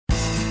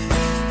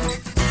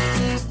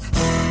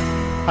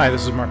Hi,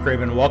 this is Mark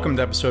Graban. Welcome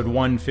to episode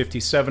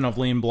 157 of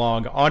Lean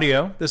Blog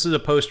Audio. This is a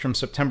post from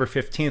September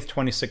 15th,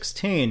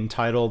 2016,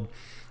 titled,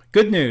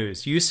 Good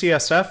News,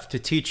 UCSF to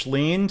Teach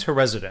Lean to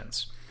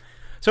Residents.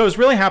 So I was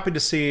really happy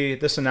to see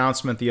this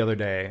announcement the other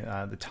day.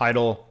 The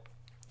title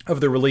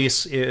of the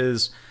release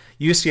is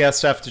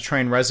UCSF to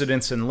Train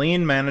Residents in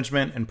Lean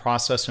Management and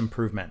Process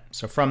Improvement.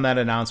 So from that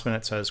announcement,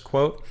 it says,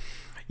 quote,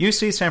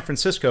 UC San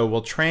Francisco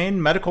will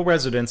train medical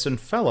residents and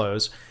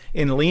fellows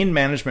in lean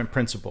management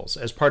principles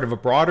as part of a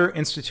broader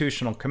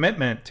institutional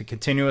commitment to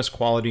continuous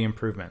quality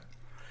improvement.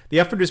 The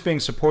effort is being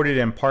supported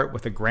in part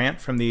with a grant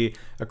from the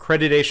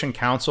Accreditation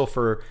Council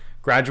for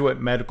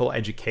Graduate Medical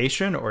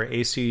Education, or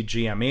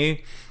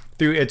ACGME,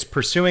 through its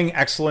Pursuing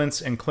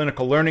Excellence in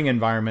Clinical Learning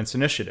Environments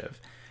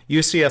initiative.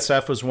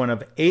 UCSF was one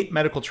of 8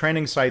 medical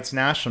training sites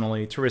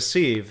nationally to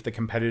receive the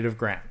competitive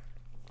grant.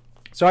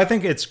 So I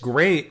think it's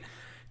great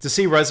to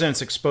see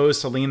residents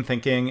exposed to lean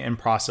thinking and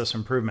process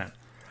improvement.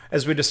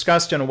 As we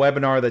discussed in a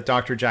webinar that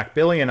Dr. Jack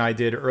Billy and I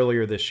did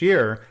earlier this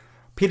year,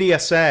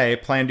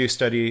 PDSA, Plan, Do,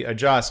 Study,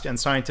 Adjust, and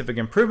scientific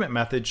improvement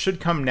methods should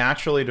come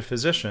naturally to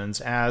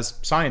physicians as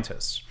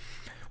scientists.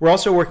 We're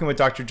also working with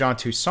Dr. John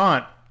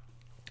Toussaint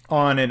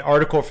on an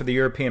article for the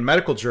European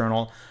Medical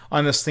Journal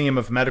on this theme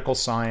of medical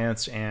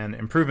science and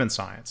improvement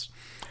science.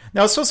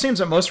 Now, it still seems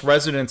that most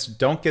residents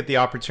don't get the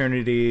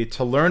opportunity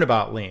to learn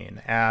about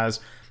lean as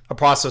a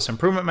process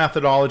improvement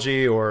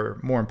methodology, or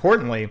more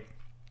importantly,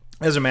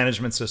 as a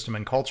management system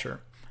and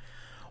culture.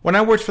 When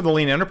I worked for the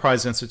Lean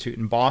Enterprise Institute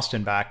in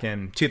Boston back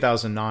in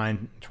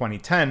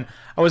 2009-2010,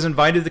 I was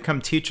invited to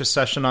come teach a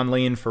session on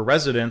lean for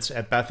residents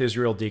at Beth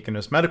Israel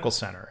Deaconess Medical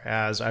Center,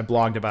 as I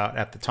blogged about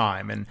at the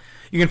time. And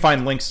you can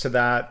find links to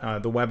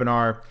that, the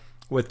webinar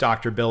with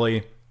Dr.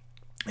 Billy,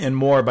 and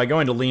more by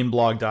going to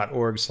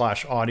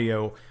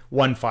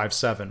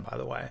leanblog.org/audio157, by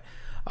the way.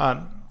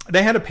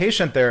 They had a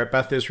patient there at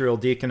Beth Israel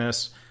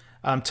Deaconess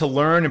to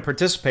learn and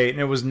participate, and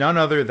it was none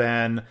other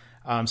than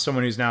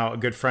someone who's now a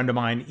good friend of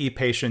mine,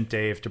 e-patient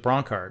Dave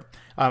DeBronkard.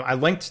 I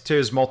linked to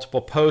his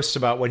multiple posts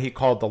about what he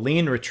called the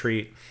Lean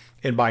Retreat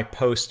in my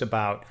post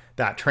about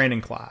that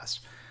training class.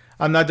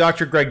 Now,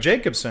 Dr. Greg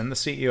Jacobson, the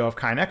CEO of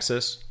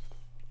KaiNexus,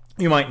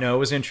 you might know,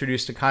 was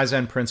introduced to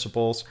Kaizen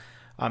principles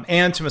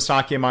and to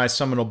Masaki Amai's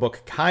seminal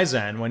book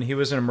Kaizen when he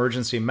was an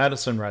emergency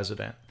medicine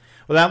resident.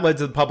 Well, that led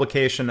to the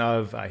publication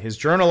of his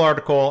journal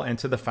article and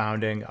to the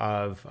founding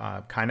of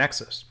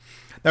KaiNexus.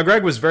 Now,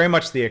 Greg was very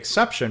much the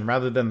exception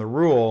rather than the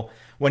rule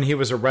when he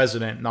was a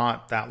resident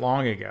not that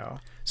long ago.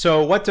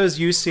 So what does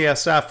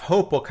UCSF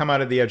hope will come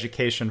out of the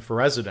education for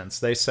residents?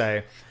 They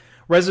say,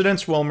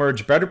 residents will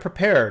emerge better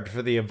prepared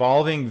for the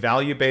evolving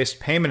value-based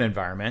payment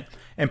environment,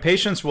 and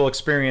patients will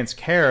experience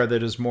care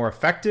that is more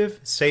effective,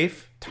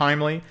 safe,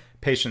 timely,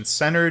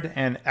 patient-centered,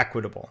 and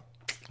equitable.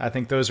 I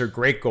think those are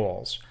great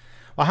goals.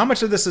 Well, how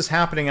much of this is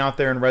happening out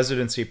there in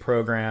residency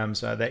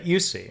programs that you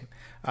see?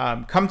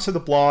 Come to the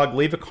blog,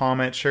 leave a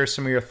comment, share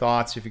some of your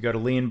thoughts if you go to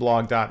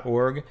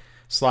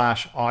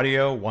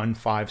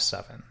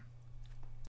leanblog.org/audio157.